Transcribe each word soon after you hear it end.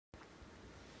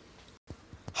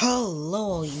Hello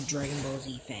all you Dragon Ball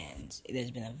Z fans. It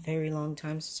has been a very long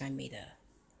time since I made a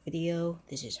video.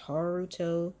 This is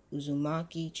Haruto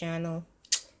Uzumaki channel,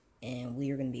 and we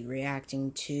are going to be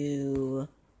reacting to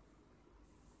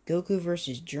Goku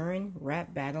vs. Jiren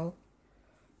Rap Battle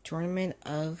Tournament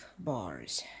of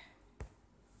Bars.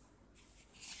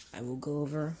 I will go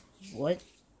over what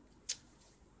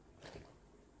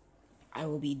I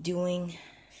will be doing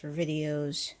for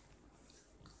videos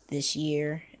this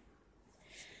year.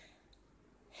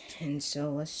 And so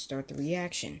let's start the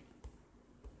reaction.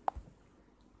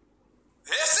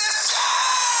 This is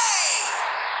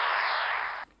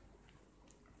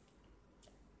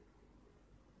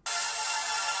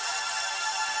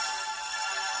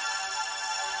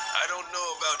I don't know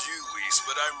about you, Whis,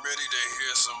 but I'm ready to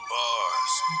hear some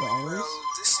bars. Bars? Well,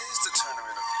 this is the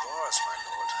tournament of bars, my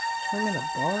lord. Tournament of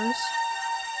Bars?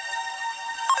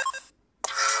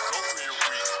 Goku, you're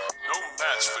weak. No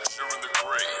match for Jiren the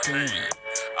Great. Hey,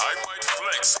 I might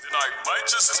flex, then I might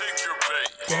just take your bait.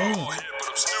 Damn. Oh, here, but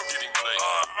I'm still getting late.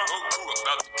 Goku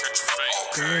about to catch a fade.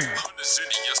 Okay, Hunter's in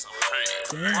it, yes, I'm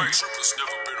paid. My troopers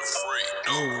never been afraid.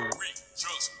 No, we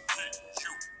just hit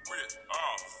you with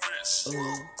our fists.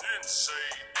 Then say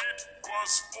it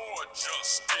was for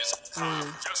justice.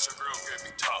 Yes, your girl gave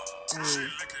me top. She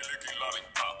licky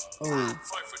lollipop.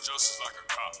 Fight for justice like a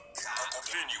cop.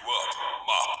 Clean you up,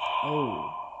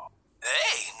 ma.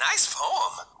 Hey, nice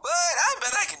poem, but I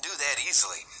bet I can do that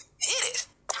easily. Hit it.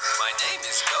 My name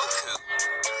is Goku.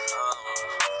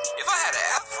 If I had an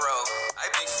afro, I'd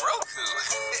be Froku.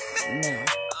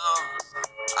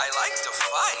 I like to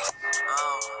fight.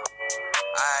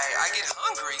 I get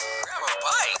hungry, grab a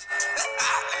bite.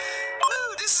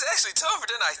 Ooh, this is actually tougher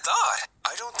than I thought.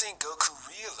 I don't think Goku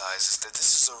realizes that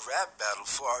this is a rap battle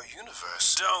for our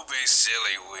universe. Don't be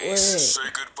silly, Whis. Say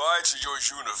goodbye to your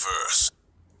universe.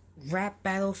 Rap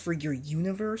battle for your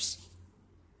universe?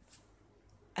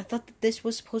 I thought that this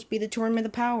was supposed to be the Tournament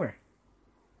of Power.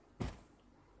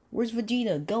 Where's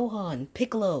Vegeta, Gohan,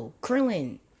 Piccolo,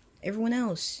 Krillin, everyone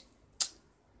else?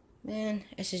 Man,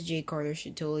 SSJ Carter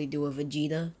should totally do a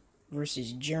Vegeta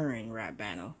versus Jiren rap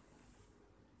battle.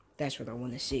 That's what I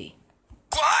want to see.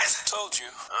 What? Told you.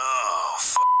 Oh,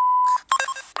 f***.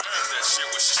 Man, that shit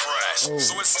was trash.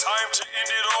 So it's time to end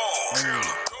it all.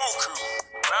 Goku,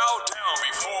 bow down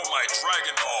before my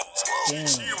Dragon Balls.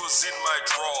 She was in my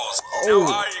drawers. Now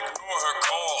I ignore her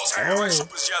calls. My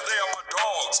troopers, yeah, they are my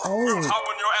dogs. We'll hop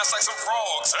on your ass like some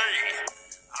frogs. Hey,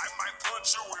 I might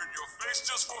punch you in your face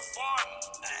just for fun.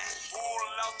 Pull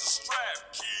out the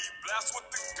strap, key blast with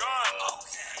the gun.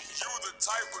 You the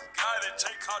type of guy that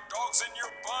take hot dogs in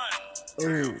your bun.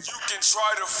 You can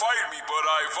try to fight me, but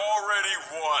I've already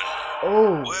won.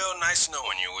 Well, nice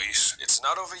knowing you, Whis. It's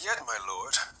not over yet, my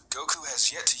lord. Goku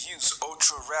has yet to use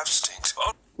Ultra Rap Stink.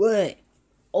 What?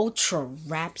 Ultra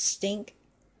Rap Stink?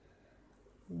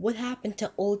 What happened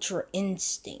to Ultra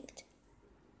Instinct?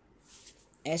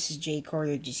 SSJ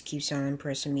Carter just keeps on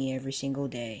impressing me every single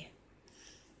day.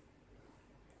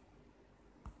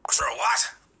 Ultra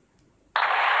what?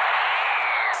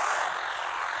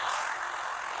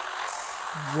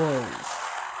 Whoa.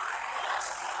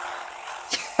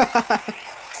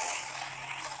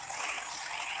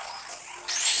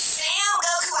 Sam,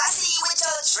 Goku, I see you with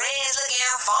your dreads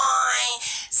looking fine.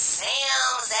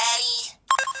 Sam, Zaddy.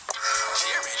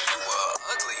 Jiren, you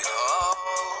ugly,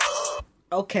 ho.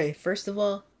 Okay, first of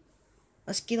all,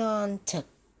 let's get on to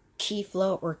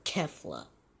Kefla or Kefla.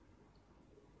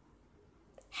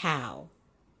 How?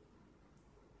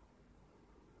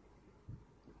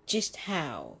 Just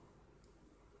how?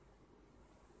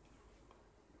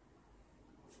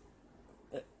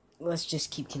 Let's just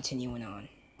keep continuing on.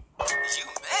 You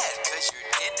mad cause you're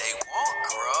dead they won't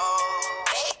grow.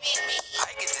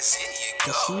 I get this in you go.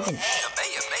 Does she even May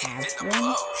have the one?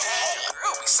 blow. Your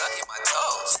girl be sucking my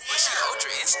toes. But she Ultra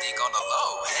Instinct on the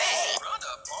low. Hey, run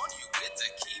up on you with the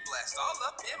key blast all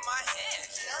up in my hand.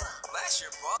 Flash your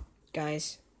ball.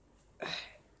 Guys,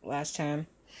 last time,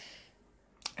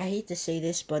 I hate to say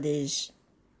this, but is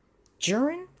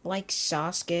Jiren like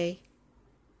Sasuke?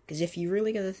 Because if you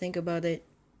really gotta think about it,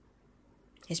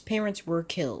 his parents were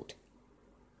killed.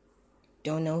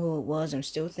 Don't know who it was. I'm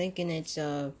still thinking it's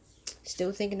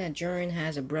still thinking that Jiren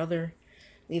has a brother.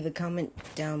 Leave a comment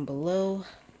down below.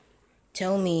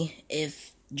 Tell me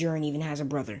if Jiren even has a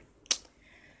brother.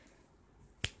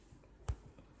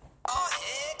 Oh,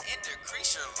 head, it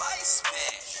decrease your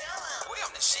lifespan. Boy,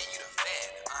 I'm the shit, you the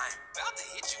fan. I'm about to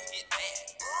hit you, hit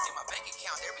man. In my bank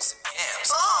account, there be some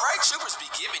yams. Right troopers be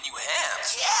giving you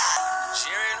hams.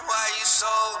 Jiren, why you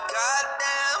so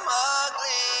goddamn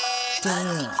ugly?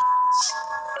 Damn.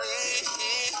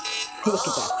 Look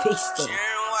at that face though.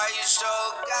 Jiren, why so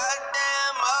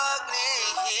goddamn ugly.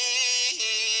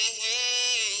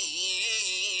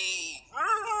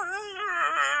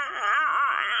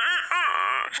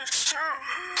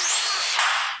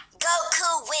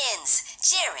 Goku wins.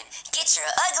 Jiren, get your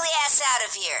ugly ass out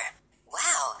of here.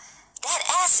 Wow, that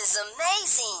ass is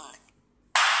amazing.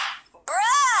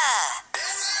 Bruh!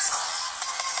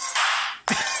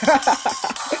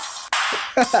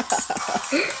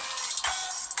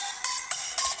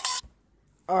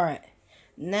 Alright,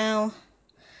 now,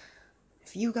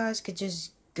 if you guys could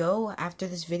just go after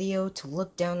this video to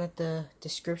look down at the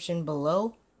description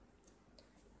below,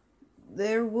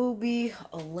 there will be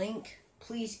a link.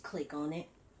 Please click on it.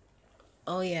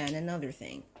 Oh yeah, and another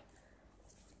thing.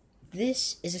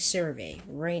 This is a survey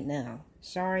right now.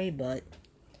 Sorry, but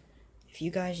if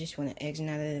you guys just want to exit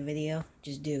out of the video,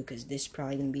 just do, because this is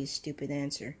probably going to be a stupid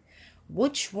answer.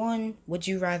 Which one would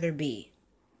you rather be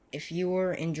if you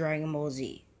were in Dragon Ball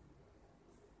Z?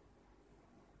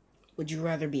 Would you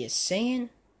rather be a Saiyan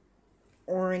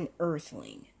or an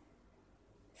Earthling?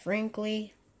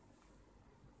 Frankly,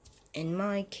 in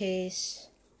my case,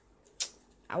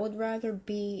 I would rather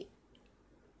be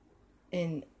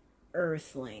an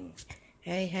Earthling.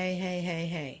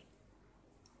 Hey.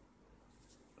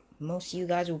 Most of you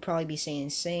guys will probably be saying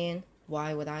Saiyan.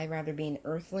 Why would I rather be an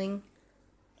Earthling?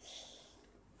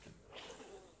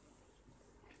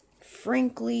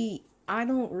 Frankly, I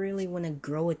don't really want to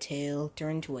grow a tail,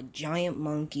 turn into a giant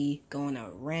monkey, go on a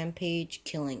rampage,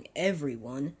 killing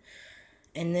everyone,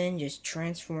 and then just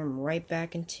transform right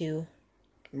back into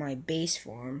my base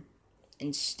form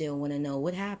and still want to know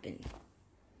what happened.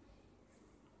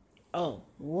 Oh,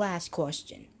 last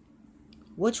question.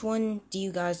 Which one do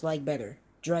you guys like better?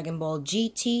 Dragon Ball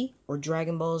GT or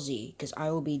Dragon Ball Z? Because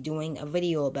I will be doing a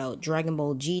video about Dragon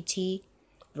Ball GT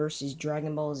versus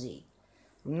Dragon Ball Z.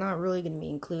 I'm not really going to be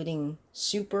including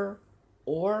Super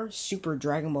or Super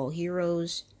Dragon Ball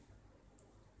Heroes.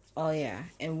 Oh yeah,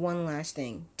 and one last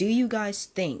thing. Do you guys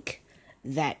think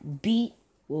that Beat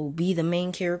will be the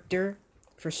main character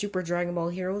for Super Dragon Ball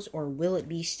Heroes, or will it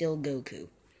be still Goku?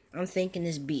 I'm thinking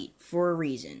it's Beat, for a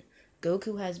reason.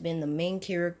 Goku has been the main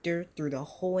character through the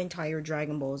whole entire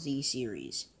Dragon Ball Z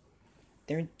series.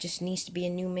 There just needs to be a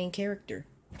new main character.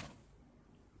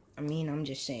 I'm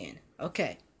just saying.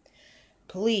 Okay.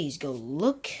 Please go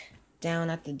look down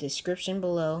at the description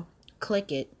below,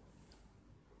 click it,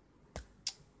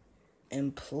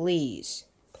 and please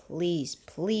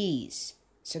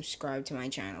subscribe to my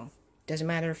channel. Doesn't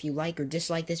matter if you like or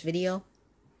dislike this video,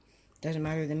 doesn't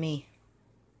matter to me.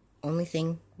 Only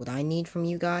thing what I need from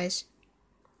you guys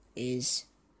is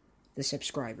the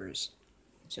subscribers.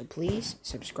 So please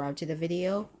subscribe to the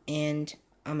video, and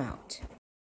I'm out.